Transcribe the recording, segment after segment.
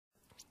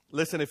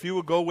Listen, if you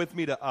would go with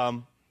me to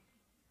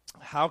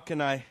how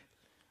can I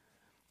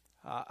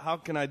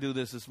do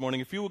this morning?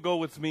 If you would go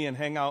with me and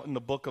hang out in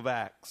the book of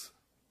Acts.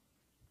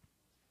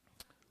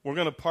 We're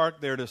going to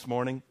park there this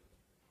morning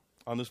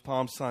on this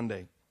Palm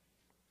Sunday.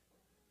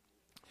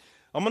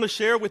 I'm going to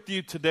share with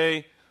you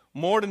today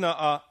more than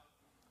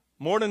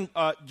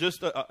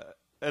just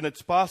an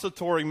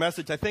expository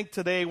message. I think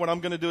today what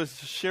I'm going to do is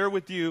share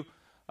with you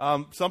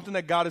something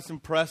that God has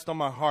impressed on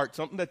my heart,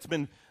 something that's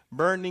been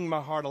burning my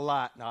heart a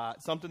lot,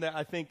 something that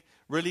I think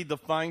really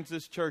defines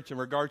this church in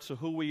regards to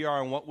who we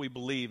are and what we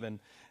believe, and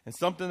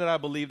something that I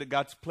believe that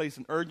God's placed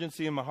an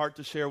urgency in my heart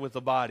to share with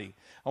the body.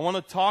 I want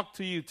to talk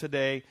to you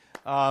today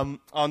on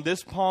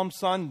this Palm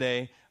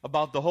Sunday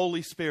about the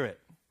Holy Spirit.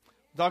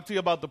 Talk to you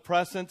about the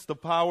presence, the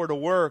power, the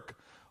work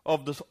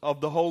of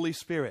the Holy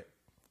Spirit.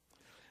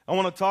 I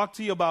want to talk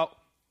to you about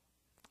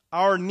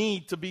our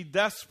need to be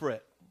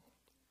desperate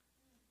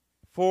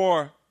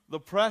for the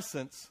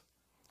presence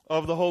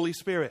of the Holy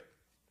Spirit.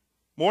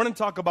 More than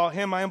talk about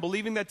Him, I am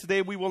believing that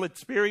today we will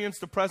experience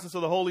the presence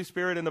of the Holy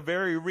Spirit in a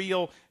very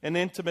real and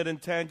intimate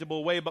and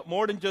tangible way. But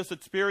more than just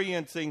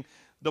experiencing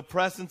the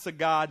presence of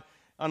God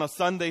on a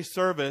Sunday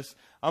service,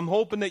 I'm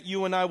hoping that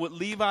you and I would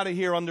leave out of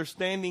here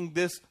understanding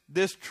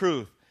this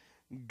truth.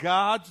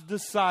 God's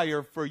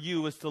desire for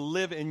you is to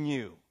live in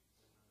you.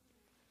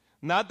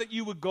 Not that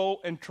you would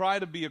go and try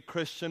to be a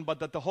Christian, but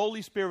that the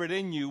Holy Spirit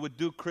in you would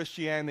do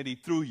Christianity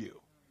through you.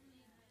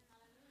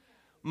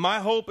 My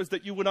hope is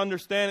that you would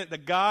understand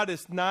that God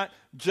is not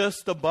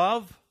just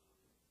above,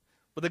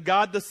 but that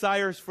God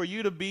desires for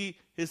you to be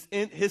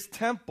His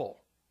temple.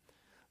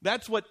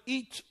 That's what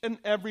each and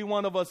every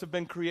one of us have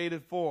been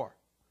created for,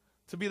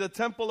 to be the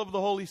temple of the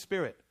Holy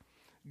Spirit.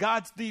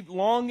 God's deep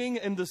longing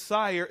and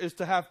desire is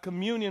to have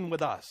communion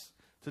with us,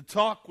 to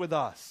talk with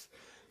us,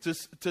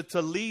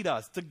 to lead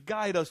us, to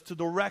guide us, to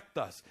direct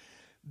us.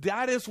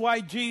 That is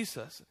why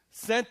Jesus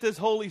sent His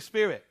Holy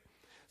Spirit,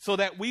 so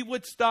that we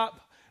would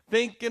stop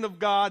thinking of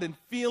God and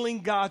feeling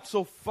God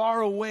so far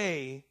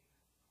away,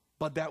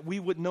 but that we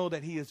would know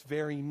that He is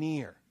very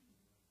near.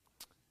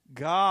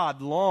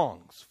 God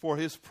longs for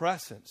His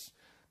presence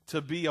to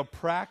be a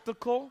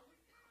practical,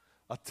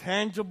 a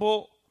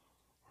tangible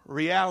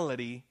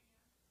reality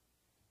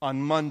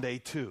on Monday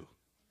too.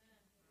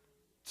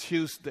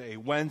 Tuesday,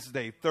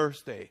 Wednesday,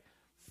 Thursday,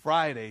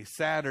 Friday,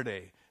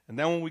 Saturday, and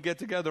then when we get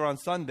together on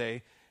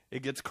Sunday,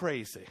 it gets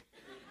crazy.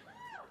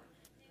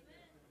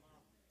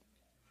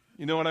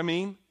 You know what I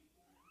mean?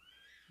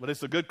 But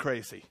it's a good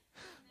crazy.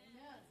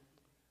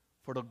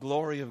 For the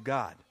glory of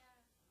God.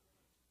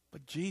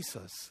 But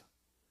Jesus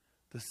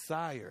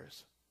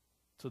desires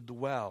to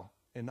dwell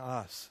in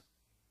us.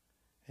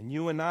 And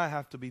you and I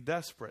have to be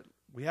desperate.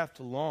 We have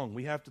to long.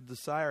 We have to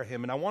desire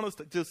Him. And I want us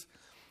to just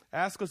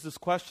ask us this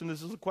question.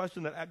 This is a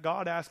question that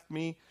God asked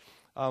me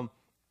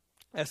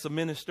as a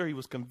minister. He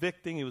was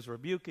convicting, He was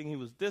rebuking, He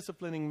was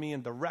disciplining me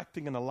and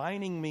directing and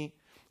aligning me.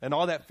 And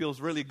all that feels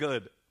really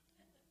good.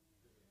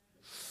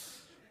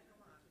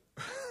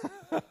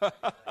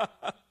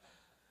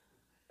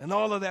 And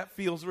all of that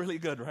feels really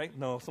good, right?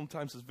 No,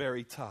 sometimes it's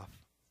very tough.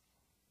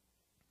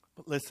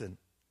 But listen,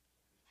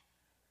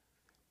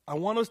 I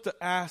want us to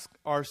ask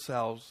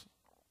ourselves,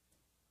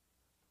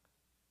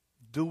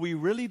 do we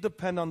really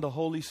depend on the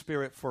Holy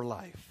Spirit for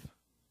life?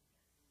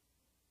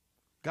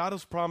 God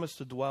has promised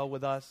to dwell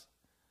with us,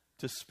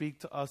 to speak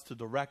to us, to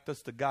direct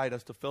us, to guide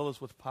us, to fill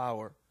us with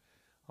power.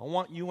 I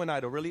want you and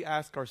I to really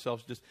ask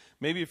ourselves, just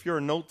maybe if you're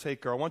a note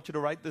taker, I want you to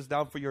write this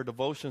down for your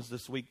devotions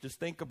this week. Just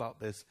think about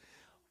this.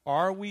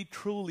 Are we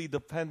truly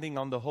depending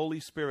on the Holy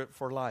Spirit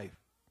for life?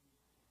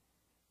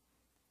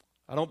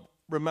 I don't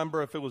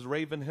remember if it was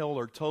Ravenhill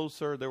or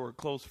Tozer. They were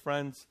close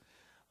friends.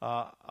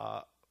 But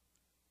I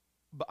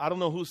don't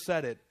know who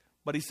said it.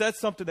 But he said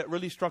something that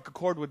really struck a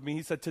chord with me.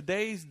 He said,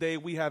 today's day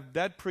we have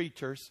dead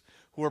preachers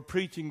who are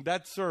preaching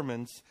dead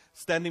sermons,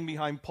 standing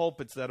behind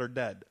pulpits that are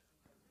dead.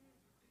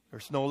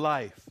 There's no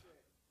life.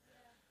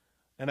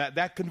 And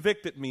that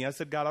convicted me. I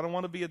said, God, I don't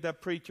want to be a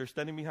dead preacher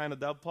standing behind a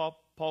dead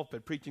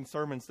pulpit preaching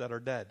sermons that are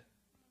dead.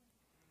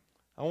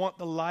 I want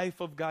the life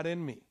of God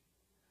in me.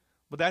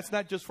 But that's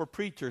not just for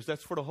preachers.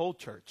 That's for the whole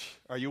church.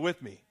 Are you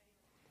with me?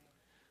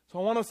 So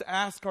I want us to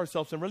ask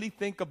ourselves and really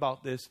think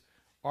about this.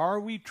 Are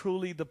we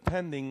truly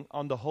depending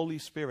on the Holy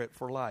Spirit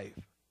for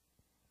life?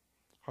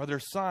 Are there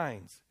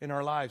signs in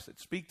our lives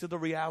that speak to the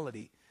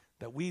reality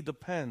that we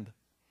depend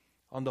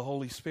on the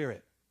Holy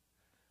Spirit?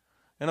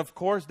 And of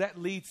course, that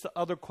leads to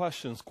other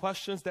questions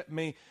that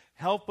may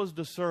help us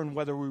discern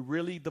whether we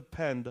really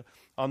depend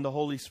on the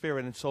Holy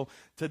Spirit. And so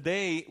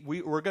today,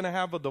 we're going to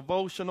have a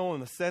devotional.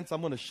 In a sense,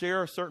 I'm going to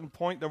share a certain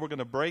point, then we're going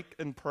to break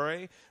and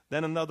pray,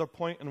 then another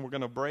point, and we're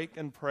going to break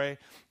and pray.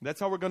 That's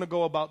how we're going to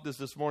go about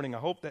this morning. I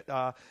hope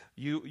that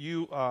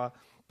you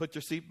put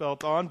your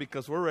seatbelt on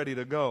because we're ready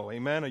to go.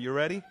 Amen? Are you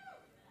ready?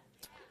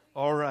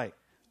 All right.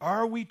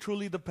 Are we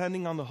truly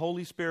depending on the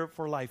Holy Spirit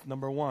for life?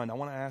 Number one, I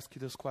want to ask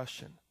you this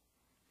question.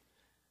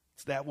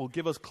 That will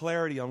give us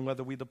clarity on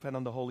whether we depend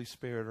on the Holy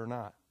Spirit or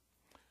not.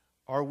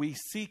 Are we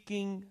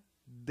seeking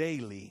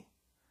daily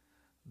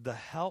the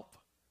help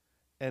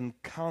and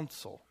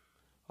counsel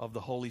of the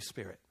Holy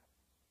Spirit?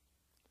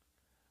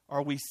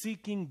 Are we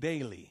seeking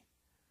daily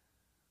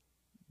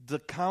the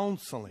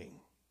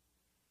counseling,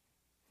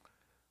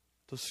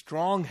 the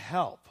strong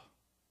help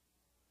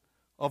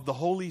of the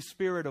Holy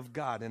Spirit of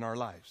God in our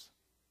lives?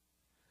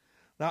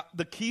 Now,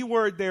 the key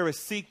word there is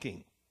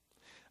seeking.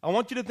 I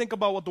want you to think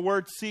about what the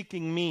word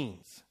seeking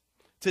means.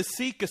 To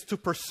seek is to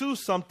pursue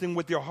something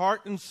with your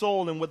heart and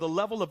soul and with a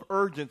level of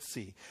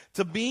urgency.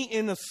 To be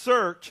in a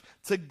search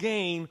to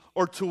gain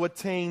or to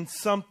attain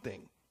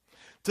something.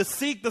 To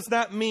seek does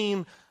not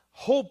mean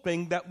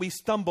hoping that we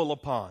stumble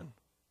upon.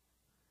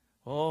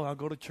 Oh, I'll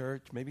go to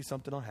church. Maybe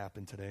something will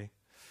happen today.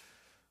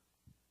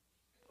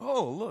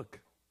 Oh, look.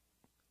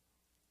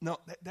 No,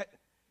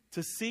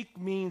 to seek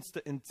means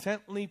to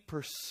intently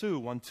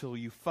pursue until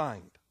you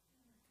find.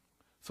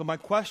 So my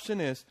question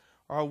is,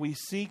 are we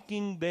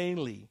seeking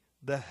daily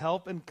the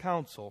help and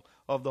counsel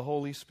of the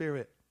Holy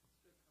Spirit?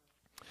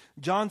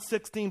 John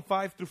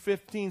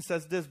 16:5-15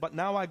 says this, but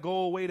now I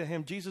go away to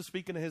him. Jesus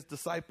speaking to his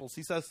disciples.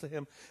 He says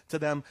to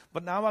them,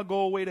 but now I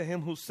go away to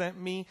him who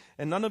sent me,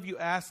 and none of you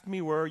ask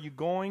me, where are you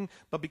going?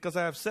 But because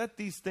I have said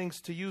these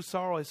things to you,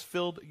 sorrow has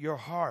filled your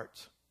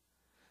heart.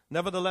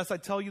 Nevertheless, I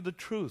tell you the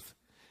truth.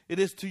 It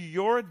is to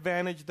your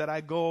advantage that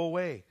I go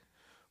away.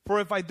 For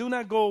if I do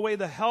not go away,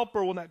 the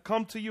Helper will not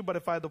come to you. But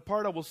if I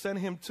depart, I will send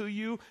him to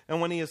you.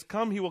 And when he has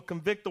come, he will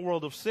convict the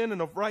world of sin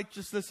and of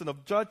righteousness and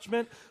of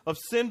judgment. Of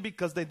sin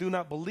because they do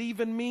not believe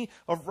in me.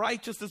 Of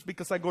righteousness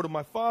because I go to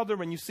my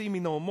Father and you see me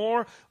no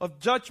more. Of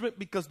judgment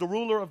because the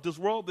ruler of this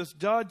world is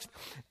judged.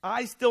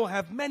 I still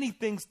have many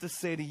things to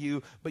say to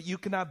you, but you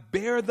cannot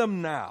bear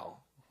them now.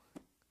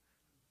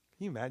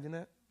 Can you imagine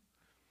that?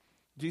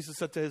 Jesus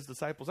said to his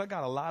disciples, I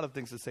got a lot of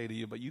things to say to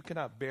you, but you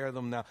cannot bear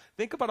them now.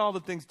 Think about all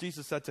the things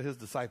Jesus said to his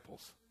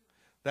disciples.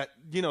 That,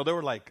 they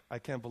were like, I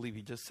can't believe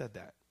he just said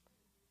that.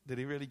 Did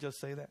he really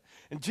just say that?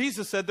 And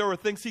Jesus said there were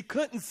things he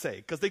couldn't say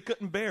because they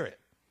couldn't bear it.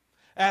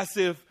 As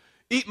if,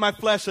 eat my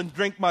flesh and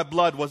drink my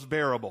blood was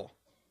bearable.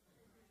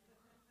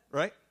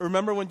 Right?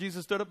 Remember when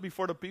Jesus stood up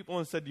before the people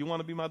and said, do you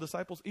want to be my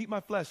disciples? Eat my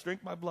flesh,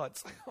 drink my blood.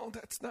 It's like, oh,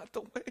 that's not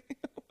the way.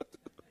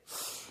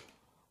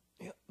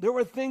 There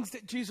were things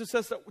that Jesus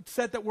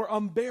said that were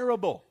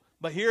unbearable.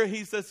 But here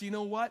he says, you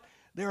know what?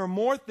 There are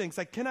more things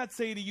I cannot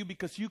say to you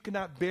because you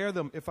cannot bear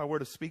them if I were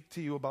to speak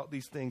to you about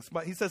these things.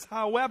 But he says,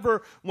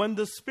 however, when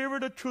the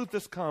Spirit of truth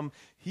has come,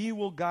 he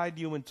will guide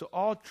you into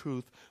all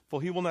truth.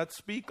 For he will not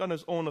speak on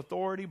his own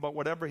authority, but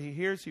whatever he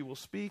hears, he will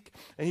speak.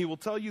 And he will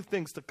tell you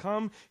things to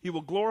come. He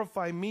will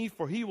glorify me,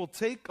 for he will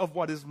take of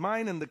what is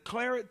mine and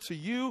declare it to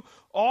you.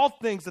 All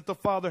things that the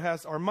Father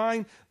has are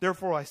mine.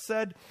 Therefore I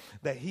said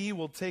that he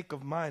will take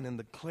of mine and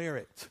declare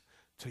it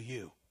to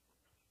you.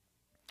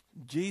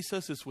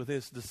 Jesus is with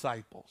his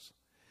disciples.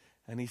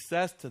 And he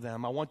says to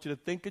them, I want you to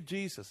think of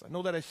Jesus. I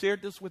know that I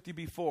shared this with you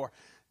before.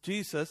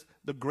 Jesus,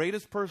 the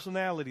greatest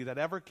personality that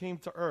ever came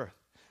to earth,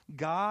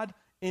 God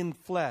in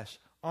flesh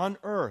on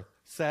earth,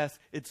 says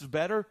it's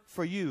better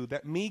for you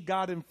that me,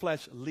 God in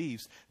flesh,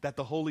 leaves, that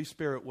the Holy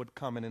Spirit would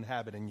come and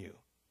inhabit in you.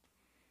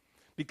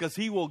 Because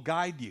he will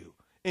guide you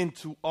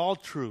into all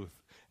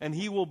truth, and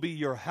he will be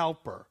your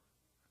helper.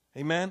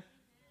 Amen?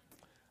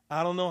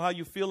 I don't know how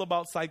you feel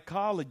about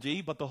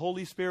psychology, but the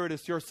Holy Spirit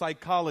is your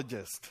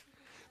psychologist.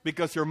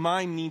 Because your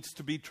mind needs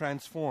to be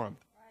transformed.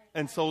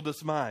 And so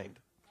does mind.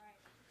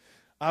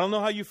 I don't know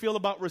how you feel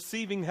about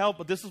receiving help,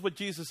 but this is what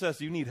Jesus says.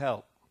 You need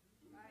help.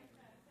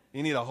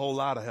 You need a whole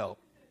lot of help.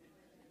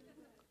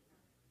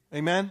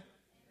 Amen?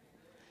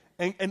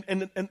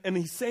 And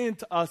he's saying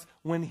to us,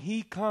 when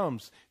he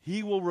comes,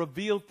 he will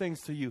reveal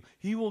things to you.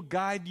 He will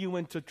guide you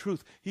into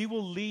truth. He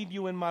will lead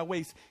you in my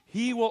ways.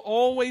 He will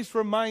always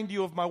remind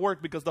you of my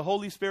work because the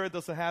Holy Spirit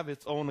doesn't have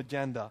its own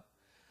agenda.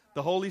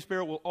 The Holy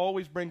Spirit will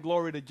always bring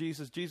glory to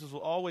Jesus. Jesus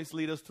will always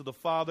lead us to the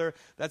Father.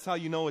 That's how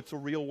you know it's a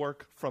real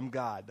work from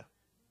God.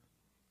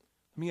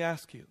 Let me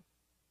ask you,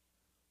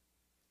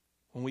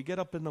 when we get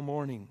up in the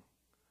morning,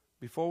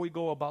 before we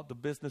go about the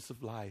business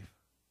of life,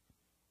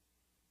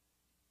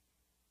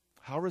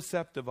 how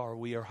receptive are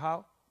we, or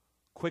how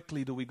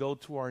quickly do we go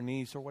to our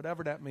knees, or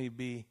whatever that may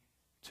be,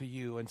 to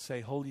you and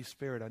say, Holy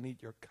Spirit, I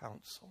need your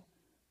counsel.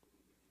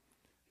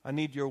 I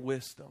need your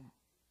wisdom.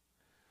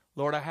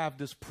 Lord, I have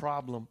this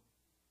problem.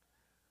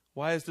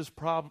 Why is this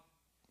why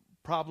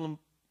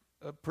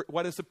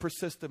does it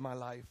persist in my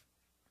life?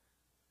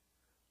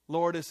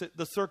 Lord, is it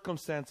the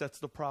circumstance that's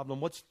the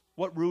problem?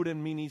 What root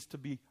in me needs to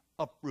be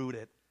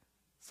uprooted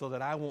so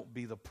that I won't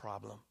be the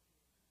problem?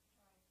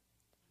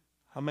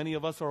 How many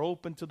of us are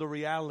open to the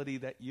reality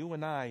that you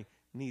and I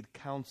need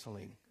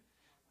counseling?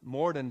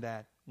 More than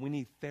that, we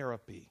need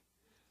therapy.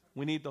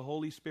 We need the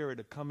Holy Spirit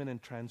to come in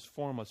and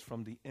transform us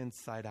from the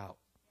inside out.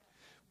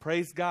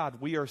 Praise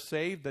God, we are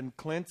saved and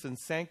cleansed and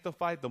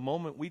sanctified the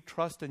moment we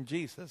trust in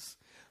Jesus.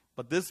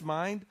 But this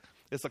mind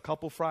is a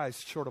couple fries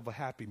short of a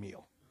Happy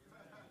Meal.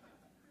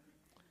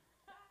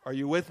 Are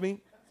you with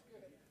me?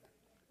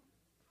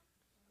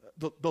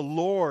 The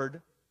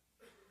Lord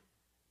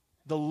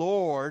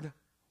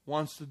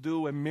wants to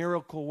do a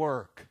miracle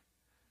work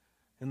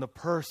in the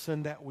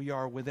person that we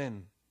are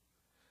within.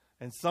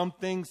 And some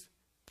things,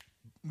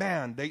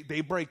 man,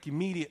 they break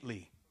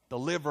immediately.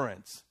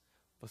 Deliverance.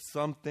 But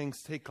some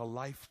things take a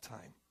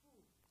lifetime.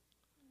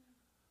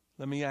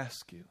 Let me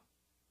ask you,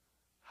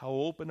 how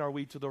open are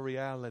we to the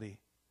reality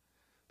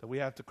that we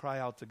have to cry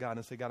out to God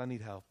and say, God, I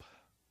need help.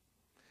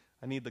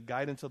 I need the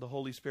guidance of the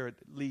Holy Spirit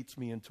that leads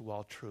me into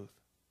all truth.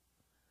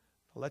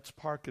 Let's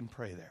park and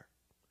pray there.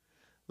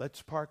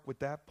 Let's park with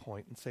that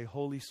point and say,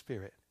 Holy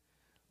Spirit,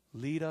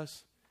 lead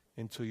us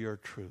into your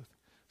truth.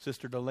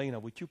 Sister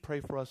Delana, would you pray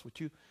for us? Would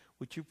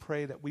you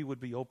pray that we would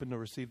be open to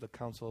receive the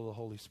counsel of the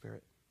Holy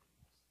Spirit?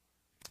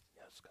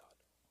 Yes, God.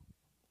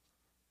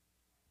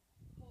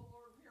 Oh,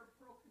 Lord, we are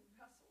broken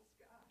vessels,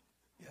 God.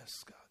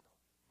 Yes, God.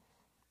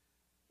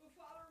 But,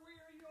 Father, we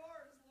are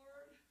yours,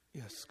 Lord.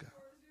 Yes, God.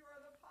 Yours. You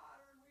are the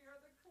potter and we are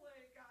the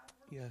clay, God.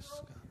 We're Yes,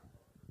 broken. God.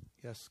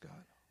 Yes,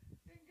 God.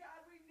 And, God,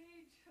 we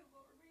need you,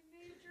 Lord. We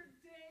need you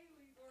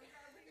daily, Lord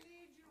God. We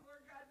need you,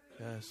 Lord God, to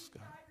Yes,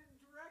 lead, God. guide, and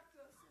direct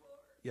us,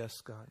 Lord. Yes,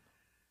 God.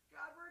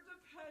 God, we're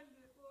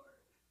dependent, Lord.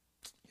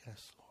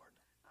 Yes, Lord.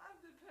 I'm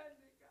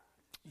dependent, God.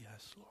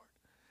 Yes, Lord.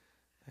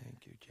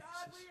 Thank you, God,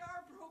 Jesus. we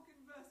are broken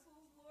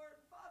vessels, Lord.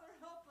 Father,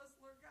 help us,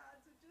 Lord God,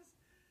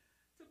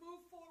 to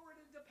move forward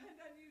and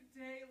depend on you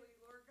daily,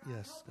 Lord God.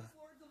 Yes, help God. us,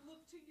 Lord, to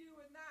look to you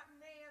and not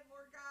man,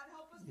 Lord God.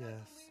 Help us not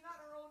Yes. to lean on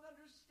our own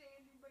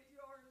understanding, but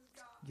yours,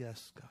 God.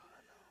 Yes, God.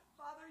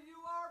 Father, you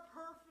are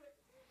perfect.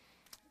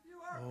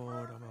 You are Oh,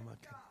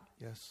 perfect, God.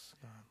 yes,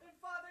 God. And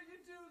Father, you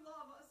do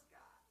love us,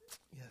 God.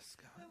 Yes,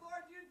 God. And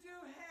Lord, you do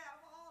have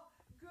all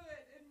good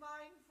in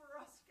mind for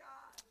us,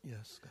 God.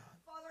 Yes, God.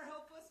 Father,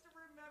 help us to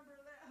remember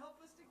that.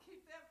 Help us to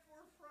keep that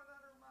forefront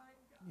on our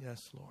mind, God.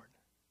 Yes, Lord.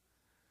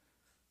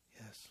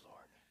 Yes,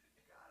 Lord.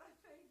 God, I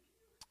thank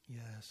you.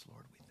 Yes,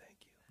 Lord, we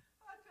thank you.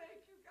 I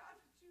thank you, God,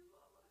 that you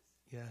love us.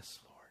 Yes,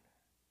 Lord.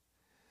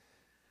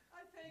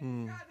 I thank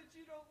you, God, that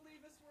you don't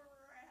leave us where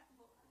we're at,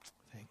 Lord.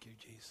 Thank you,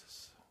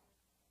 Jesus.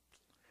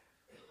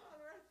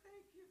 Father, I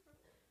thank you for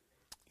that.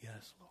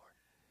 Yes, Lord.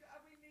 God,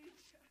 we need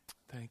you.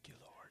 Thank you,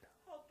 Lord.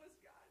 Help us,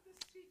 God, to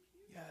seek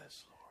you.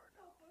 Yes, Lord.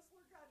 Help us,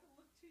 Lord God, to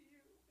look to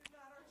you and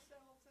not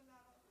ourselves and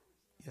not others.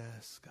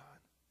 Yes, God.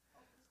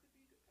 Help us to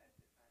be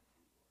dependent on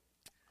you, Lord.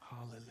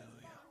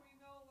 Hallelujah. Father, we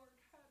know, Lord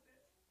God,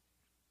 that,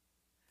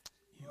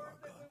 You Lord, are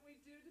that good. when we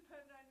do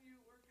depend on you,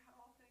 Lord God,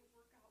 all things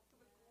work out for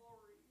the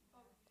glory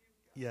of you,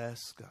 God.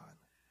 Yes, God.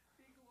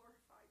 Be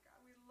glorified, God.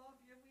 We love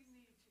you. We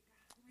need you,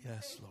 God. We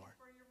Yes, thank Lord.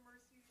 you for your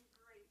mercy and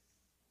grace.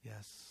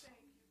 Yes. Thank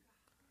you, God.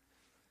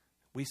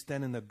 We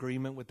stand in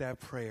agreement with that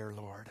prayer,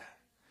 Lord.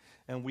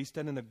 And we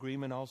stand in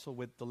agreement also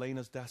with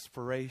Delena's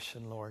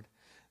desperation, Lord.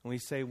 And we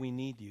say we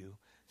need you.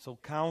 So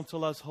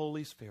counsel us,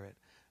 Holy Spirit.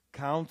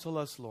 Counsel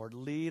us, Lord.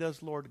 Lead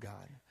us, Lord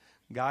God.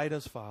 Guide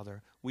us,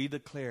 Father. We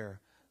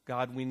declare,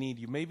 God, we need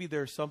you. Maybe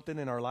there's something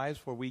in our lives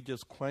where we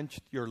just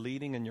quenched your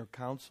leading and your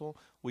counsel.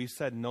 We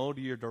said no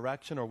to your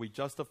direction, or we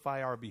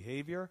justify our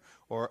behavior,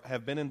 or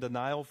have been in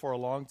denial for a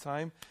long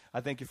time.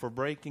 I thank you for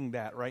breaking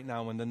that right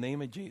now in the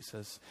name of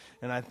Jesus.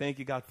 And I thank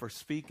you, God, for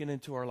speaking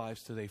into our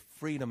lives today,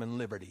 freedom and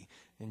liberty.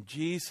 In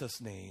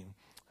Jesus' name,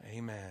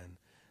 amen.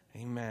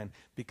 Amen.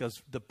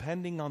 Because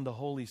depending on the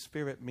Holy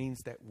Spirit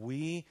means that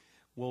we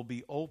will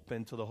be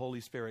open to the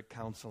Holy Spirit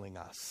counseling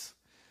us.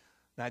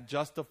 Not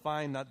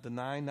justifying, not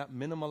denying, not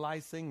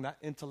minimalizing, not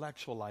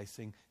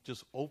intellectualizing,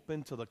 just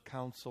open to the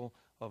counsel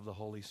of the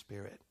Holy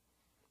Spirit.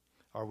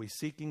 Are we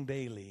seeking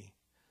daily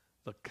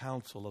the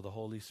counsel of the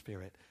Holy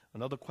Spirit?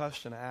 Another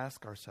question to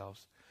ask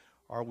ourselves,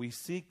 are we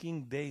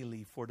seeking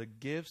daily for the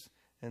gifts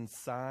and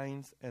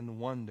signs and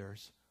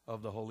wonders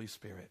of the Holy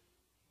Spirit?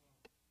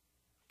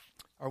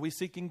 Are we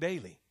seeking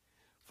daily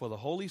for the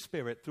Holy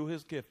Spirit through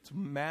his gift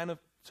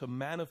to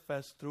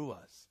manifest through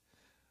us,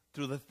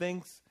 through the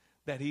things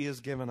that he has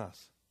given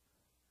us?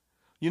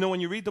 You know,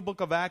 when you read the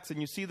book of Acts and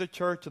you see the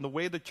church and the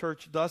way the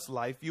church does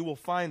life, you will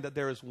find that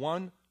there is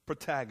one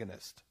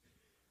protagonist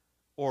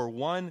or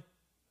one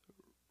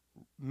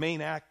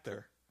main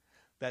actor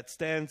that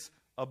stands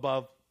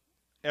above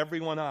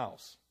everyone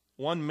else.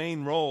 One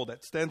main role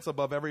that stands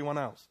above everyone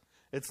else.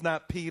 It's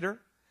not Peter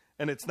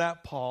and it's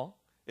not Paul.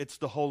 It's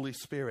the Holy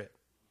Spirit.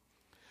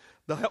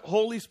 The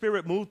Holy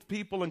Spirit moved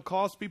people and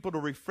caused people to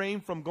refrain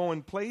from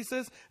going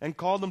places and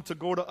called them to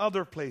go to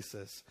other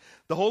places.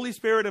 The Holy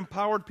Spirit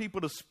empowered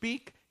people to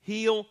speak,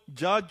 heal,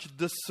 judge,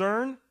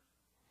 discern,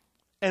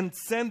 and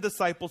send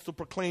disciples to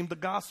proclaim the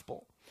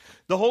gospel.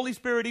 The Holy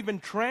Spirit even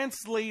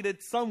translated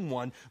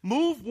someone,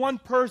 moved one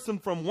person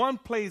from one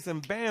place,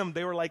 and bam,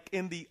 they were like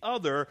in the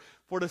other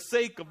for the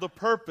sake of the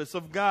purpose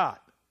of God.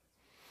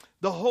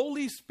 The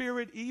Holy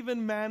Spirit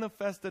even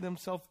manifested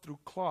himself through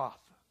cloth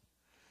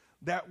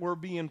that were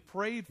being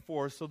prayed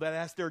for so that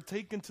as they're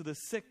taken to the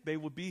sick, they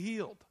would be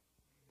healed.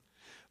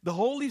 The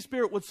Holy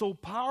Spirit was so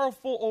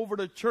powerful over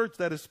the church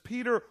that as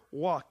Peter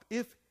walked,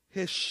 if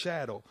his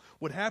shadow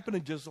would happen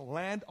to just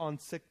land on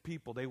sick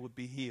people, they would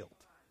be healed.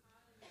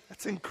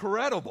 That's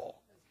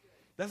incredible.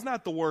 That's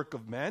not the work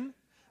of men.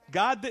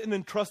 God didn't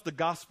entrust the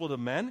gospel to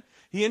men.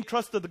 He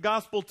entrusted the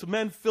gospel to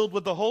men filled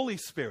with the Holy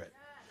Spirit.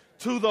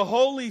 To the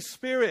Holy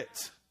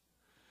Spirit.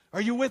 Are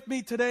you with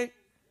me today?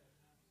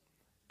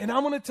 And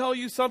I'm going to tell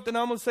you something.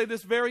 I'm going to say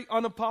this very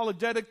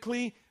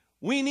unapologetically.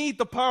 We need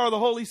the power of the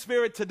Holy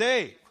Spirit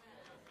today.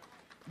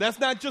 That's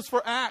not just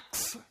for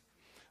Acts.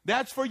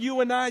 That's for you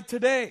and I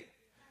today.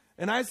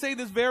 And I say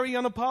this very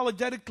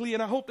unapologetically,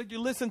 and I hope that you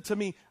listen to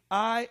me.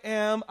 I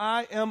am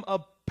a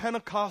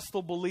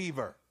Pentecostal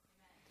believer.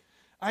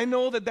 I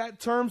know that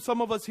term,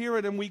 some of us hear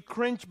it and we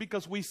cringe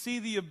because we see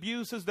the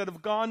abuses that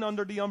have gone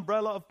under the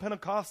umbrella of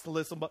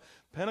Pentecostalism. But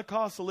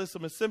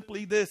Pentecostalism is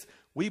simply this: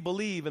 we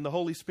believe in the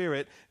Holy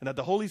Spirit, and that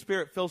the Holy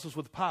Spirit fills us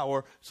with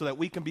power so that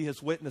we can be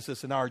his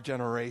witnesses in our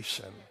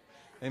generation.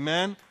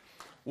 Amen?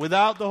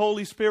 Without the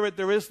Holy Spirit,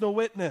 there is no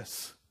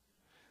witness.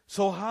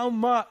 So how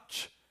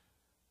much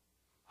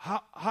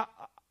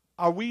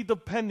are we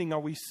depending,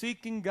 are we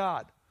seeking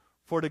God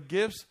for the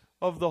gifts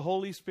of the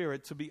Holy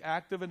Spirit to be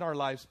active in our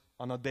lives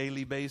on a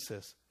daily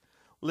basis?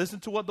 Listen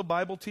to what the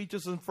Bible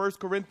teaches in 1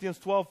 Corinthians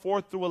 12,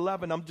 4 through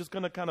 11. I'm just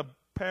going to kind of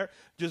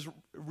just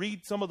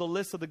read some of the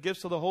list of the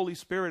gifts of the Holy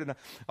Spirit. And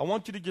I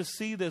want you to just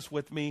see this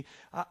with me.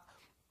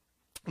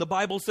 The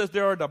Bible says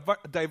there are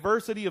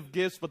diversity of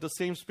gifts, but the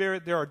same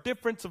Spirit. There are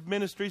difference of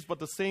ministries, but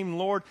the same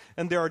Lord.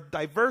 And there are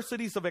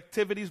diversities of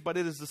activities, but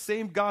it is the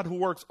same God who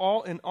works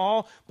all in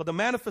all. But the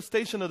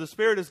manifestation of the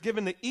Spirit is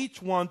given to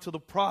each one to the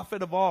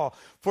profit of all.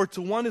 For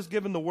to one is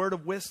given the word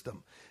of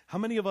wisdom. How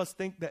many of us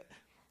think that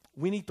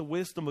we need the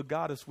wisdom of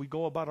God as we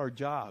go about our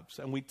jobs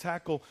and we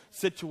tackle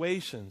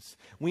situations?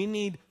 We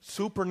need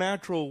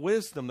supernatural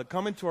wisdom to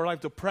come into our life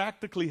to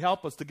practically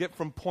help us to get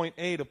from point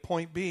A to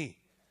point B.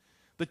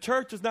 The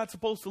church is not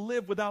supposed to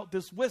live without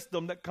this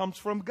wisdom that comes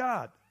from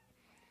God.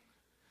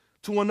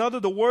 To another,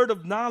 the word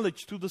of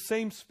knowledge through the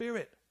same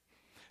Spirit.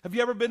 Have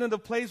you ever been in a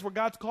place where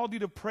God's called you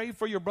to pray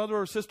for your brother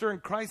or sister in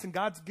Christ and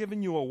God's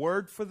given you a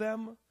word for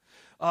them?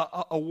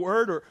 A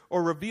word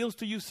or reveals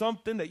to you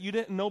something that you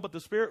didn't know, but the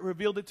Spirit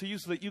revealed it to you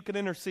so that you can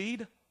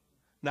intercede?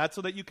 Not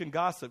so that you can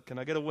gossip. Can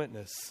I get a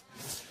witness?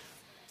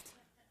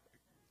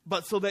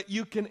 But so that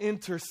you can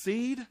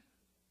intercede?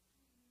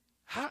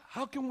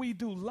 How can we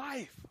do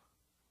life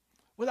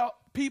without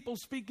people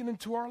speaking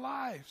into our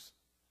lives?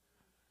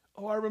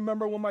 Oh, I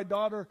remember when my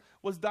daughter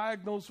was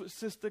diagnosed with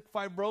cystic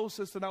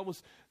fibrosis, and I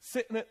was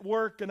sitting at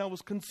work and I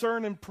was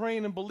concerned and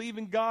praying and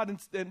believing God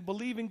and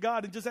believing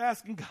God and just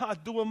asking God,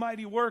 do a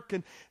mighty work.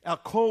 And a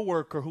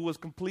coworker who was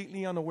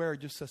completely unaware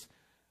just says,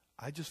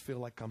 I just feel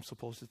like I'm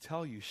supposed to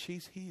tell you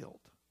she's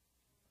healed.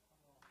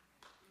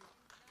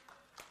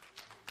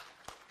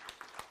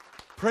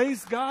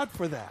 Praise God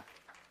for that.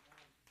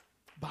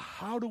 But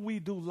how do we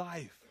do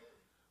life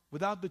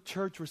without the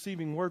church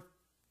receiving word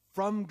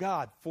from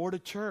God for the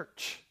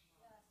church?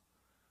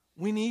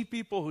 We need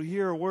people who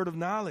hear a word of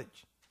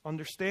knowledge,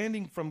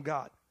 understanding from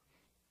God.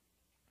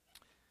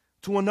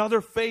 To another,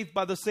 faith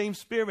by the same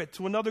Spirit.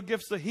 To another,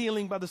 gifts of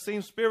healing by the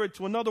same Spirit.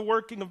 To another,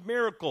 working of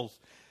miracles.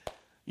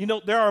 You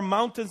know, there are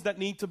mountains that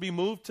need to be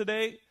moved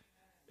today.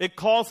 It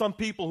calls on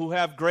people who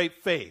have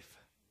great faith.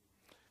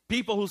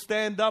 People who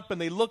stand up and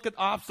they look at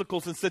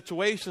obstacles and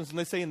situations and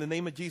they say, in the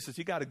name of Jesus,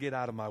 you got to get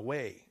out of my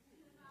way.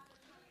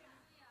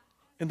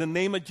 In the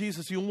name of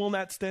Jesus, you will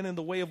not stand in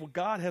the way of what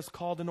God has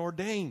called and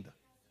ordained.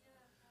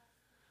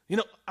 You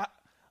know,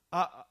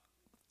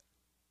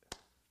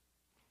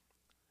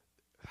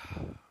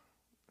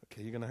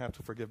 okay, you're going to have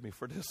to forgive me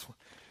for this one.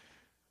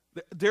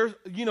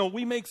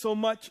 We make so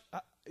much,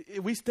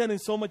 we stand in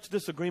so much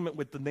disagreement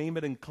with the name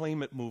it and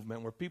claim it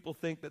movement, where people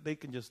think that they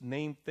can just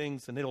name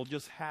things and it'll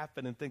just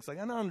happen and things like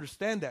that. I don't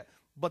understand that.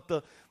 But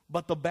the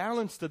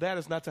balance to that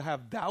is not to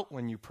have doubt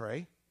when you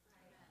pray.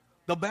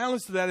 The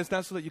balance to that is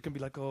not so that you can be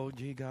like, oh,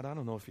 gee, God, I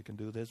don't know if you can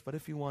do this, but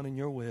if you want in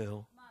your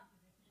will.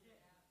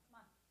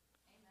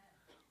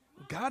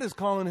 God is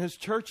calling his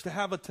church to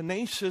have a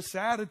tenacious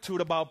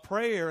attitude about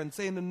prayer and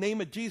say, in the name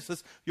of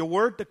Jesus, your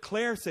word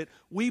declares it.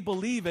 We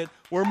believe it.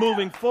 We're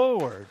moving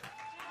forward.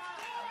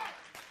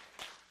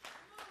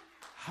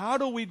 How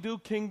do we do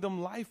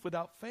kingdom life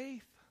without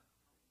faith?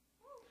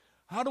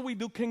 How do we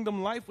do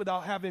kingdom life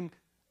without having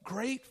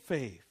great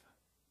faith?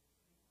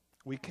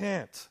 We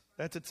can't.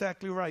 That's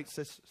exactly right,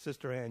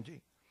 Sister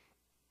Angie.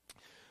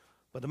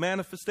 But the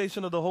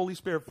manifestation of the Holy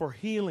Spirit for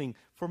healing,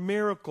 for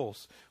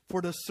miracles,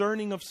 for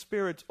discerning of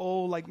spirits,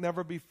 oh, like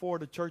never before,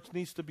 the church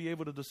needs to be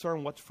able to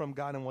discern what's from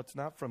God and what's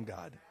not from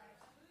God.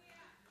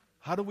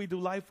 How do we do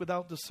life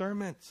without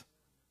discernment?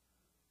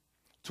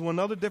 To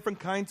another, different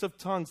kinds of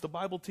tongues. The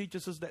Bible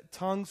teaches us that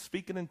tongues,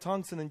 speaking in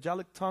tongues and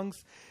angelic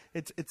tongues,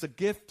 it's a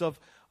gift of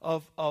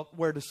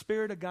where the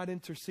Spirit of God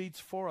intercedes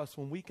for us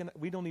when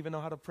we don't even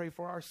know how to pray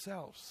for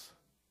ourselves.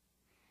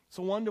 It's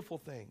a wonderful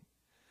thing.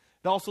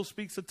 It also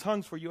speaks of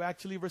tongues where you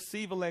actually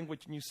receive a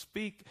language and you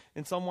speak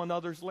in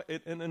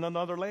in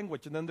another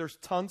language. And then there's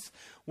tongues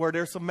where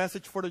there's a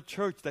message for the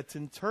church that's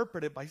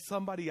interpreted by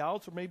somebody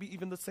else or maybe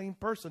even the same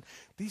person.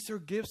 These are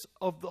gifts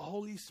of the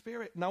Holy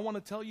Spirit. And I want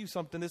to tell you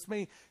something. This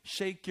may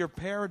shake your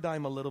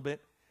paradigm a little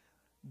bit.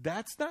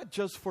 That's not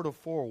just for the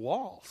four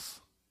walls.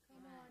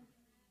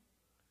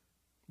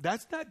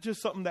 That's not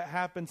just something that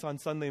happens on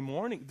Sunday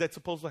morning, that's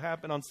supposed to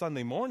happen on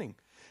Sunday morning.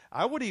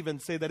 I would even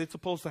say that it's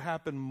supposed to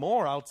happen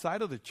more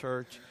outside of the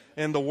church,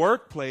 in the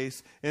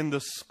workplace, in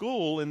the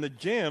school, in the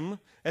gym,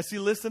 as he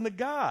listens to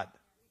God.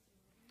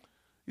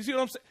 You see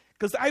what I'm saying?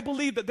 Because I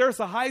believe that there's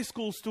a high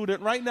school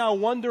student right now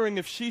wondering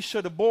if she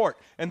should abort.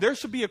 And there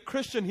should be a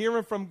Christian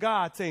hearing from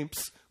God saying,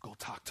 psst, go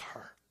talk to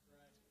her.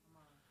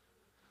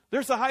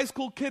 There's a high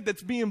school kid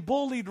that's being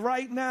bullied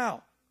right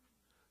now.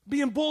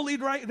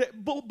 Bullied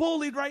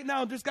right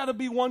now. There's got to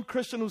be one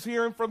Christian who's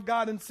hearing from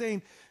God and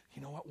saying,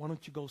 you know what, why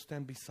don't you go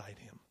stand beside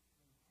him?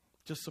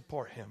 Just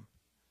support him.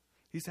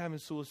 He's having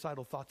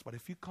suicidal thoughts, but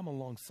if you come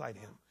alongside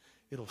him,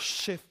 it'll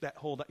shift that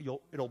whole,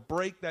 it'll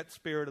break that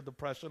spirit of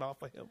depression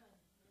off of him.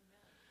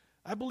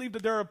 I believe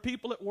that there are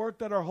people at work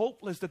that are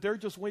hopeless, that they're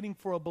just waiting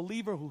for a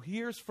believer who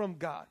hears from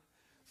God.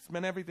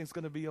 Man, everything's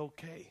going to be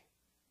okay.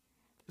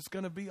 It's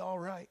going to be all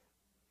right.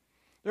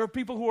 There are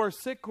people who are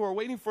sick who are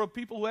waiting for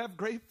people who have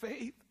great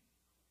faith.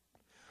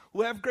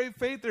 Who have great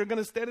faith, they're going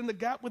to stand in the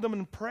gap with them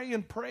and pray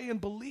and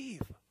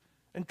believe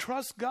and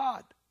trust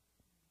God.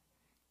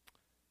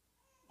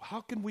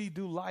 How can we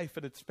do life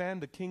and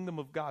expand the kingdom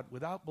of God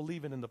without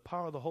believing in the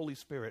power of the Holy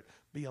Spirit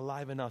be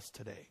alive in us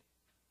today?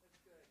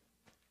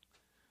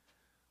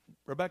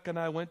 Rebecca and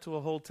I went to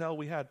a hotel.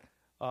 We had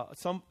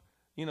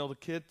the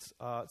kids,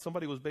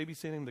 somebody was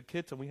babysitting the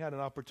kids, and we had an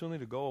opportunity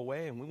to go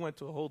away, and we went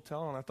to a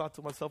hotel, and I thought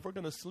to myself, we're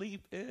going to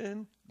sleep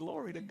in.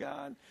 Glory to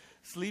God.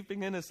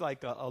 Sleeping in is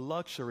like a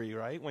luxury,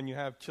 right, when you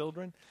have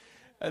children.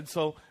 And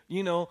so,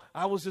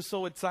 I was just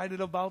so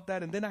excited about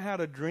that. And then I had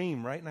a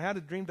dream, right? And I had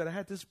a dream that I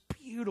had this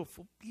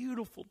beautiful,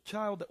 beautiful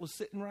child that was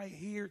sitting right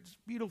here. This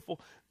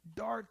beautiful,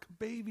 dark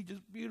baby,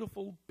 just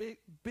beautiful,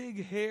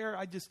 big hair.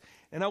 I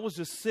was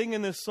just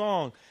singing this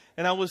song.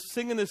 And I was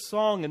singing this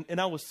song,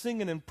 and I was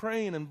singing and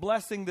praying and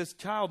blessing this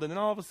child. And then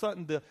all of a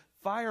sudden, the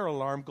fire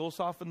alarm goes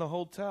off in the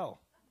hotel.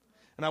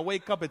 And I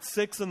wake up at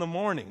 6 a.m.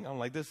 I'm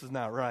like, this is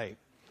not right.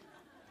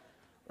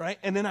 Right?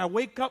 And then I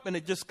wake up, and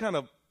it just kind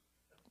of,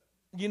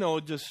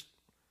 just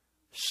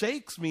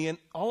shakes me. And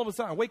all of a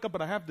sudden I wake up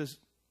and I have this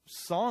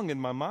song in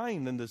my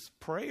mind and this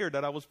prayer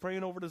that I was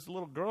praying over this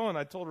little girl. And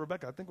I told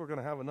Rebecca, I think we're going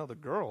to have another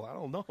girl. I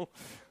don't know.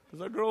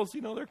 Because our girls,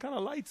 they're kind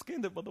of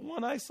light-skinned. But the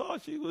one I saw,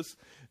 she was,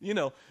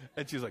 and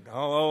she's like,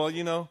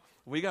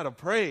 we got to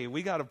pray.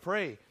 We got to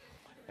pray.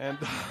 And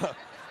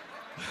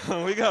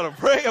we got to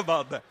pray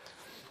about that.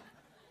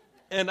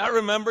 And I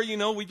remember,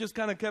 we just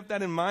kind of kept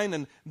that in mind.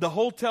 And the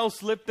hotel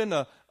slipped in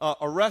a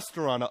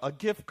restaurant, a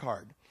gift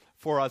card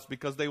for us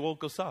because they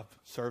woke us up.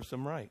 Serves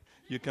them right.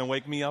 You can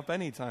wake me up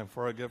anytime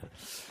for a gift.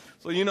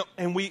 So,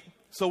 and we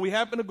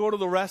happen to go to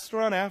the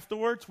restaurant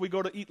afterwards. We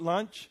go to eat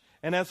lunch.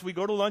 And as we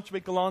go to lunch,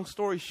 make a long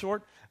story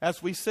short,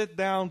 as we sit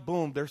down,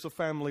 boom, there's a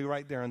family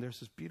right there. And there's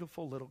this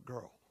beautiful little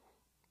girl,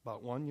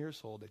 about 1 year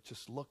old, that's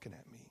just looking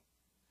at me.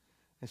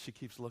 And she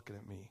keeps looking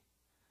at me.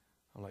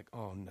 I'm like,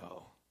 oh,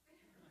 no.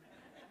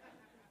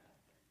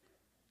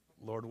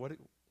 Lord, what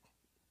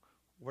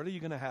are you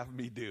going to have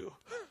me do?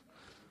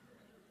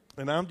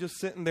 And I'm just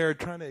sitting there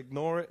trying to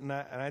ignore it. And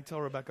I tell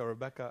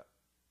Rebecca,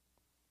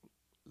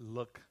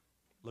 look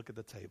at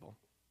the table.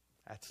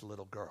 That's a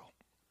little girl.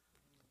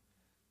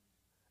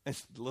 And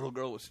the little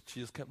girl,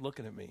 she just kept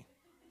looking at me.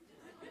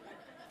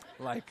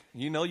 Like,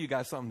 you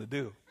got something to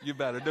do. You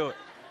better do it.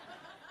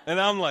 And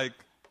I'm like,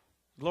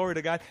 glory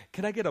to God.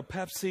 Can I get a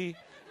Pepsi?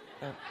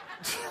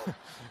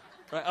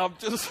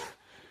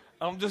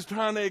 I'm just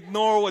trying to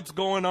ignore what's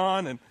going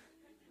on. And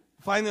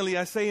finally,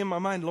 I say in my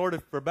mind, Lord,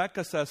 if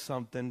Rebecca says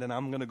something, then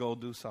I'm going to go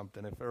do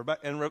something.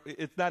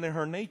 It's not in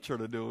her nature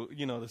to do,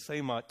 to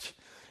say much.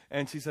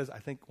 And she says, I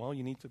think, well,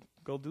 you need to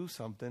go do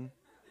something.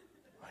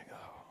 I'm like,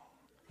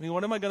 oh.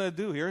 What am I going to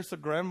do? Here's a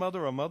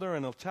grandmother, a mother,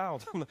 and a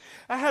child.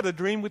 I had a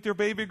dream with your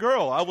baby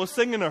girl. I was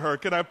singing to her.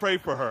 Can I pray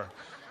for her?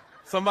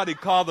 Somebody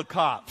call the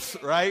cops,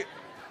 right?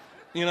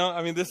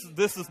 This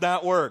does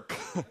not work.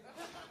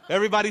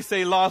 Everybody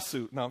say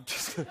lawsuit. No, I'm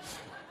just,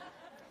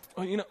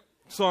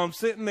 So I'm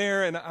sitting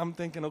there and I'm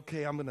thinking,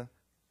 okay, I'm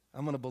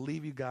gonna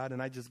believe you, God.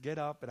 And I just get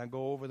up and I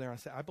go over there. And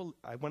I say,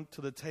 I went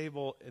to the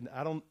table and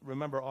I don't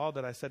remember all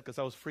that I said because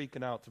I was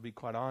freaking out, to be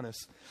quite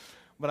honest.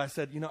 But I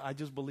said, I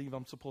just believe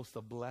I'm supposed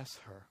to bless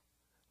her.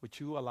 Would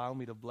you allow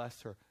me to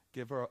bless her?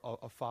 Give her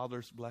a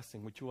father's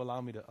blessing. Would you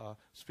allow me to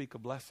speak a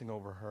blessing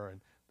over her?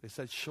 And they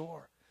said,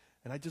 sure.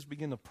 And I just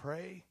began to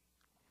pray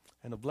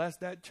and to bless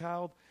that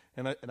child.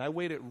 And I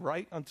waited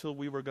right until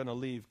we were going to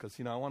leave because,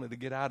 I wanted to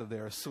get out of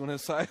there as soon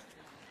as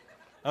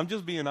I'm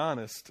just being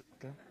honest.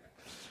 Okay?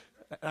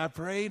 And I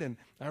prayed, and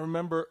I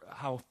remember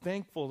how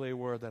thankful they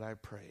were that I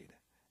prayed.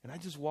 And I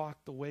just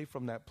walked away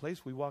from that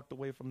place. We walked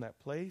away from that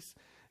place,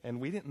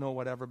 and we didn't know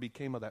whatever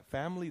became of that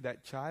family,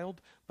 that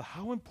child. But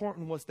how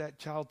important was that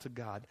child to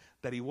God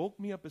that he woke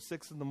me up at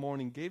 6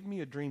 a.m, gave me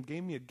a dream,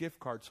 gave me a gift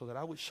card so that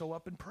I would show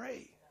up and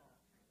pray.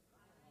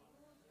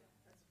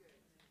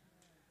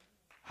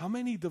 How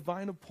many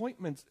divine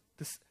appointments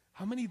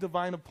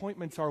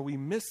are we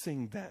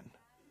missing then?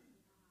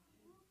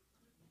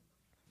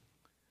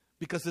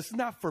 Because this is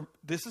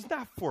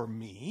not for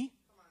me.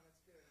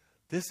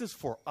 This is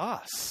for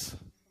us.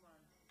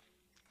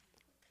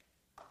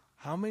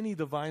 How many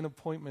divine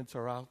appointments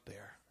are out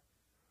there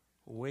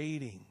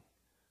waiting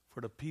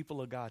for the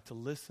people of God to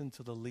listen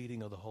to the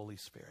leading of the Holy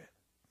Spirit?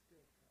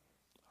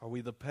 Are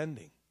we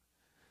depending?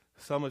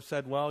 Some have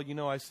said, well, you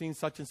know, I've seen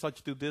such and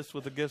such do this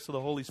with the gifts of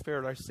the Holy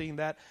Spirit. I've seen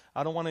that.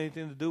 I don't want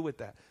anything to do with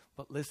that.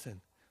 But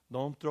listen,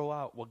 don't throw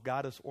out what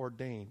God has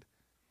ordained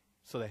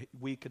so that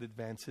we could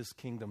advance his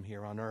kingdom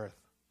here on earth.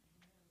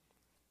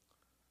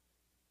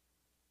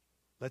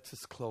 Let's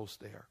just close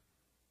there.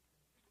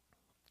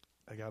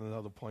 I got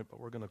another point, but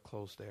we're going to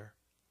close there.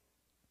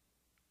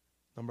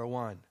 Number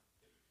one,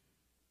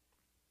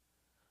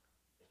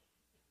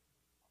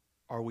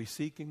 are we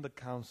seeking the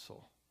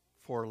counsel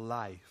for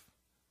life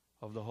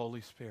of the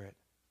Holy Spirit?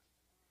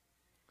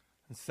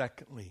 And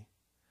secondly,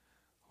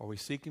 are we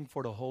seeking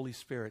for the Holy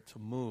Spirit to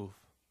move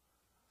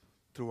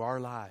through our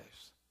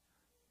lives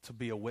to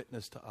be a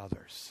witness to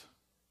others?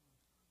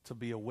 To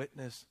be a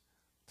witness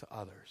to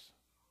others.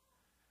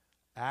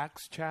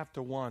 Acts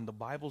chapter 1, the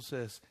Bible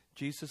says,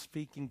 Jesus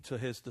speaking to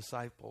his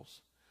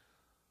disciples,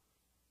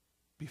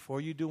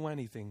 before you do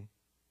anything,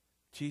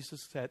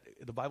 Jesus said,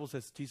 the Bible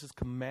says, Jesus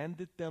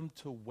commanded them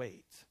to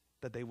wait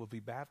that they will be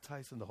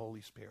baptized in the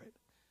Holy Spirit,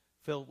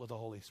 filled with the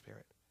Holy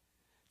Spirit.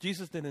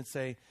 Jesus didn't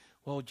say,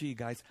 well, gee,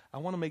 guys, I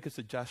want to make a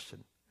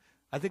suggestion.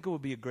 I think it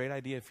would be a great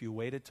idea if you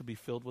waited to be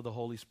filled with the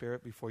Holy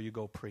Spirit before you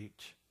go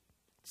preach.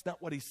 It's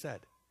not what he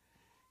said.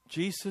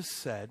 Jesus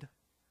said,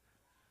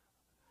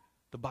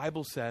 the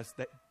Bible says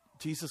that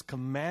Jesus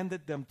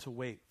commanded them to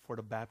wait for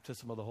the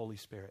baptism of the Holy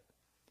Spirit.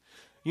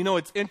 You know,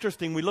 it's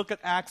interesting. We look at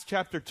Acts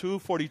chapter 2,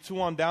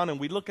 42 on down, and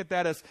we look at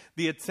that as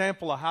the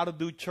example of how to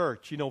do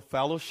church. You know,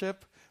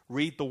 fellowship,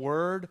 read the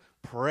word,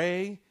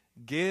 pray,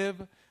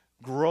 give,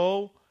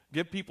 grow,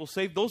 get people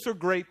saved. Those are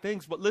great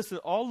things. But listen,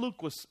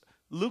 Luke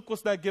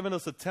was not giving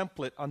us a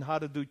template on how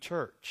to do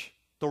church,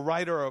 the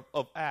writer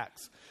of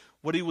Acts.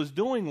 What he was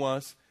doing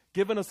was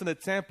giving us an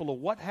example of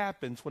what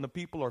happens when the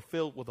people are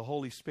filled with the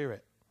Holy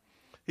Spirit.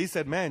 He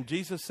said, man,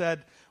 Jesus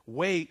said,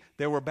 wait,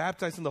 they were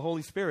baptized in the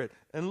Holy Spirit.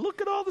 And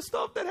look at all the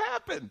stuff that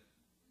happened.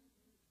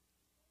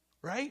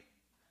 Right?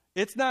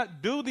 It's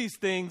not do these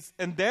things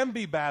and then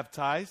be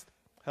baptized.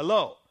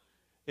 Hello.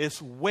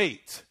 It's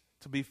wait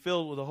to be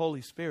filled with the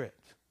Holy Spirit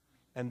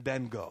and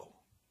then go.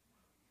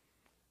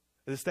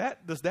 Does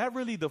that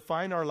really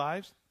define our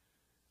lives?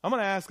 I'm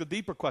going to ask a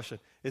deeper question.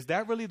 Is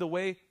that really the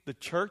way the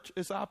church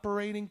is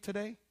operating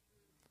today?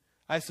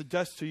 I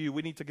suggest to you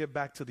we need to get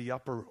back to the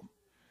upper room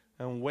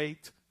and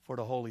wait for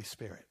the Holy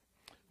Spirit.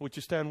 Would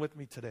you stand with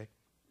me today?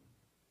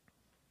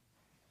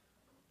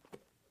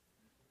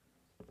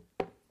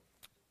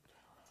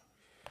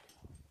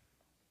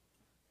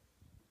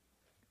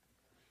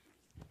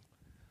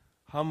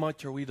 How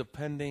much are we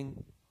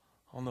depending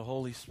on the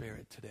Holy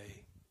Spirit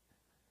today?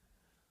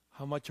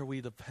 How much are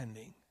we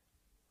depending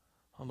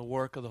on the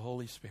work of the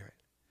Holy Spirit?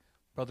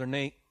 Brother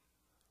Nate,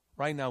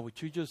 right now,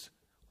 would you just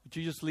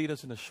lead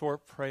us in a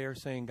short prayer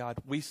saying, God,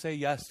 we say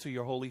yes to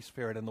your Holy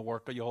Spirit and the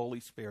work of your Holy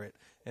Spirit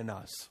in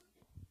us.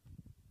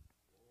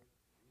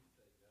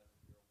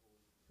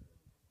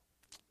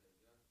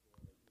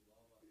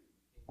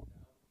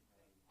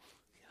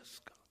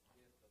 Yes, God.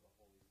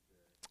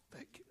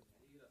 Thank you.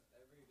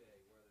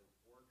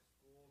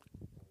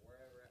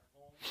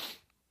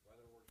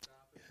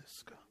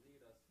 Yes, God.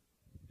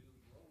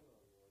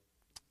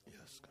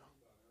 Yes, God.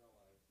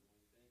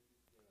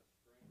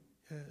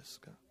 Yes,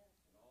 God.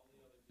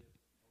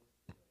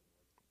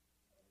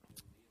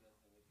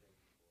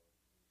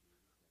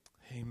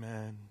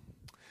 Amen.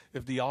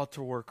 If the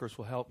altar workers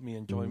will help me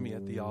and join me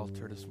at the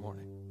altar this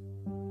morning.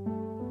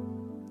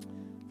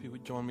 If you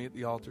would join me at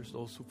the altars,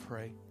 those who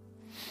pray.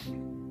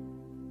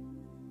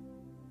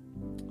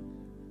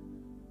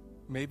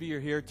 Maybe you're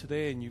here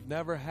today and you've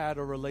never had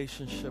a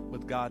relationship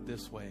with God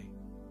this way.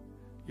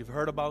 You've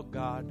heard about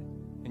God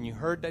and you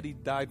heard that He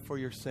died for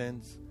your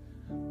sins,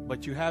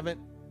 but you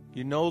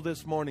know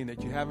this morning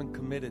that you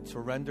haven't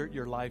surrendered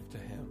your life to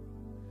Him.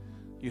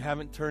 You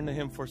haven't turned to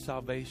Him for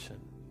salvation,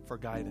 for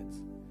guidance.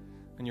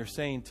 And you're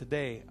saying,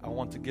 today, I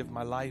want to give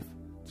my life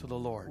to the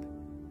Lord.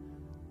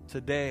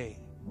 Today,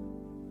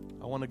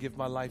 I want to give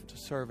my life to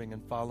serving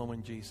and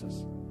following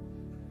Jesus.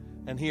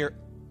 And here,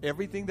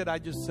 everything that I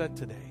just said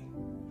today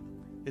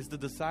is the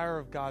desire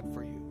of God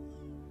for you.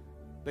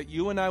 That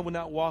you and I will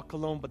not walk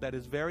alone, but that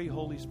His very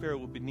Holy Spirit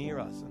will be near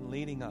us and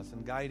leading us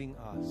and guiding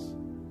us.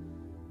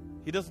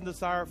 He doesn't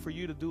desire for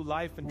you to do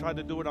life and try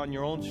to do it on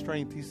your own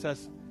strength. He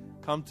says,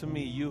 come to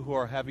me, you who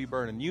are heavy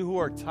burdened. You who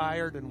are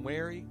tired and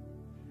weary,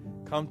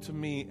 come to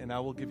me and I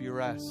will give you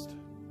rest.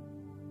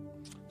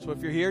 So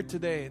if you're here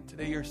today and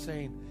today you're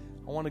saying,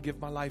 I want to give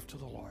my life to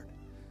the Lord.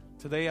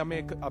 Today I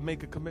make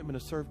a commitment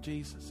to serve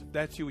Jesus. If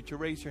that's you, would you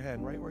raise your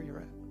hand right where you're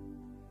at?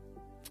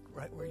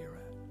 Right where you're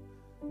at.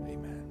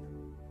 Amen.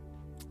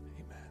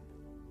 Amen.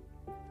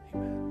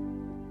 Amen.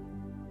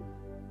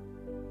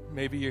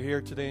 Maybe you're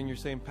here today and you're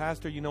saying,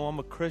 Pastor, you know I'm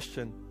a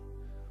Christian.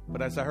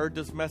 But as I heard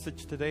this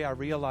message today, I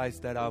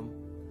realized that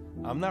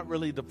I'm not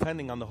really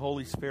depending on the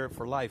Holy Spirit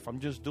for life. I'm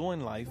just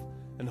doing life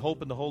and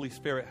hoping the Holy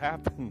Spirit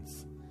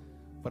happens.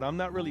 But I'm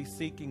not really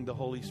seeking the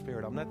Holy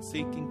Spirit. I'm not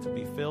seeking to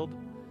be filled.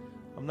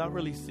 I'm not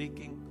really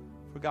seeking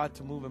for God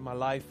to move in my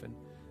life. And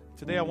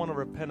today I want to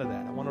repent of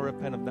that. I want to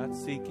repent of not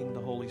seeking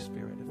the Holy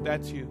Spirit. If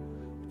that's you,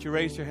 would you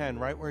raise your hand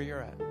right where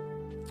you're at?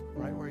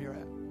 Right where you're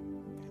at.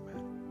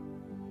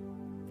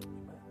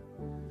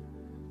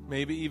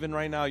 Maybe even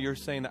right now you're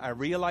saying, I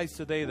realize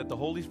today that the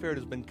Holy Spirit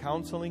has been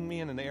counseling me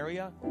in an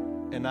area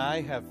and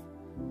I have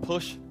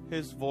pushed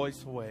His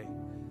voice away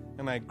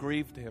and I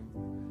grieved Him.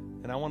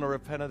 And I want to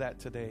repent of that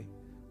today.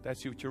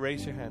 That's you. Would you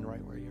raise your hand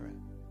right where you're at?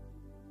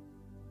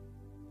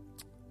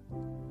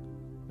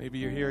 Maybe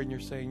you're here and you're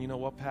saying, you know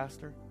what,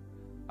 Pastor?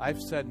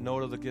 I've said no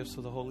to the gifts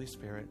of the Holy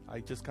Spirit. I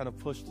just kind of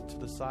pushed it to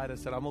the side. I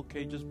said, I'm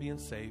okay just being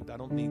saved. I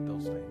don't need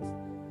those things.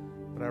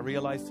 But I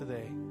realize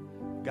today,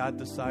 God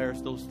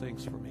desires those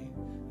things for me.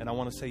 And I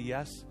want to say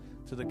yes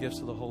to the gifts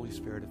of the Holy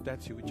Spirit. If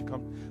that's you,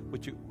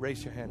 would you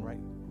raise your hand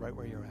right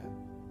where you're at?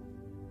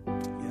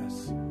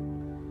 Yes.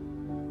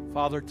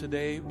 Father,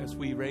 today, as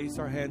we raise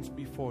our hands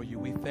before you,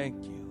 we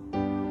thank you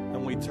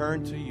and we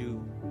turn to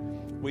you.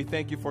 We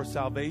thank you for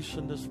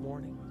salvation this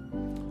morning.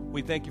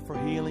 We thank you for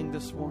healing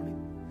this morning,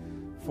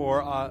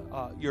 for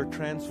your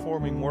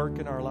transforming work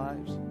in our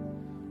lives.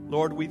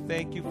 Lord, we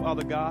thank you,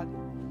 Father God,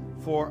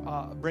 for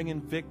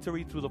bringing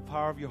victory through the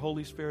power of your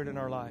Holy Spirit in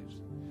our lives.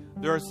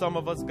 There are some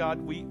of us,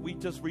 God, we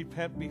just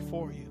repent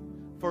before you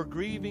for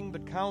grieving the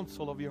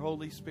counsel of your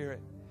Holy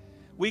Spirit.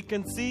 We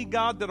can see,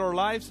 God, that our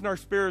lives and our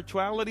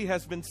spirituality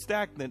has been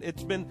stagnant.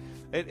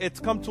 It's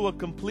come to a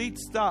complete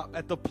stop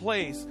at the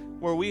place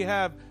where we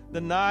have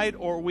denied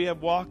or we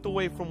have walked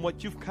away from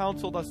what you've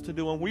counseled us to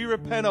do. And we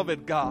repent of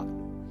it, God.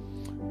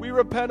 We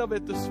repent of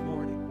it this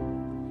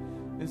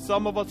morning. And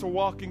some of us are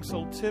walking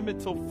so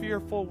timid, so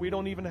fearful. We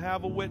don't even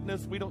have a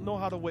witness. We don't know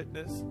how to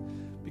witness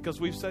because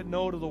we've said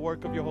no to the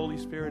work of your Holy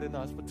Spirit in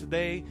us. But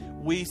today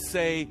we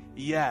say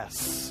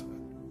yes.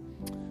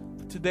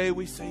 Today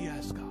we say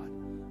yes, God.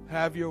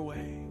 Have your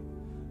way.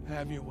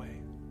 Have your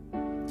way.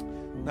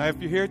 Now,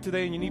 if you're here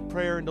today and you need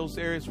prayer in those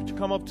areas, would you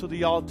come up to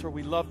the altar?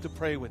 We'd love to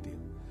pray with you.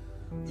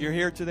 You're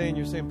here today and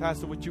you're saying,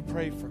 Pastor, would you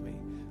pray for me?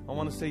 I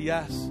want to say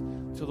yes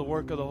to the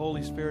work of the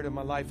Holy Spirit in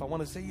my life. I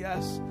want to say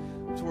yes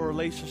to a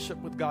relationship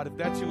with God. If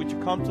that's you, would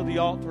you come to the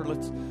altar?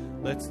 Let's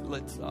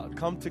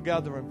come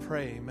together and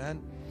pray,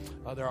 amen.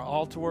 There are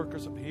altar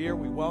workers up here.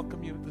 We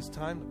welcome you at this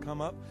time to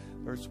come up.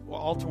 There's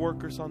altar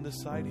workers on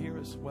this side here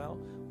as well.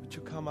 Would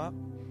you come up?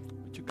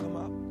 Would you come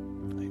up?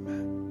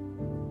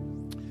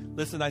 Amen.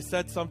 Listen, I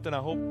said something I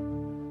hope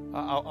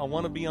I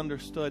want to be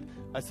understood.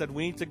 I said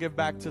we need to give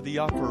back to the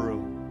upper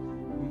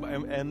room.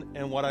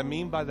 And what I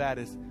mean by that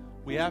is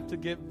we have to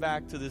get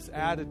back to this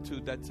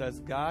attitude that says,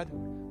 God,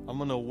 I'm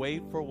going to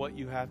wait for what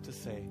you have to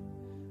say.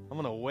 I'm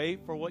going to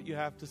wait for what you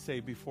have to say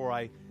before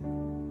I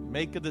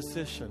make a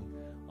decision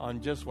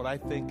on just what I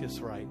think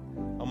is right.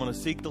 I'm going to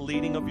seek the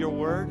leading of your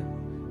word,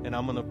 and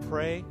I'm going to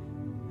pray,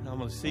 and I'm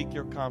going to seek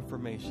your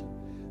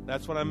confirmation.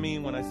 That's what I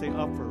mean when I say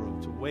upper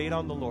room, to wait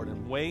on the Lord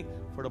and wait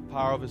for the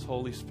power of his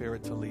Holy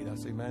Spirit to lead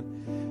us.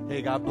 Amen.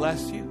 Hey, God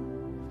bless you.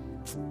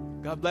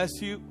 God bless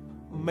you.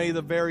 May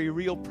the very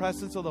real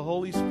presence of the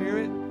Holy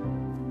Spirit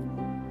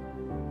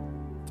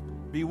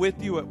be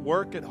with you at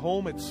work, at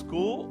home, at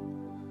school,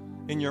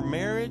 in your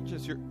marriage,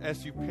 as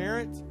you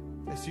parent,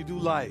 as you do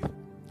life.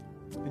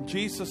 In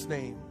Jesus'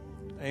 name,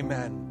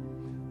 amen.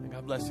 And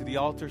God bless you. The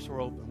altars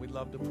are open. We'd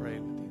love to pray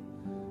with you.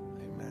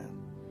 Amen.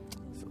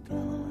 So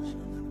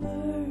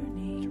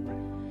burning,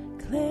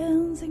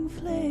 cleansing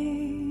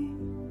flame,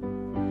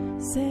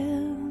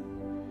 send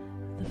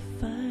the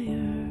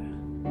fire.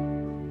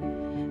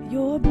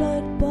 Your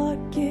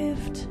blood-bought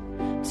gift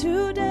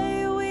today.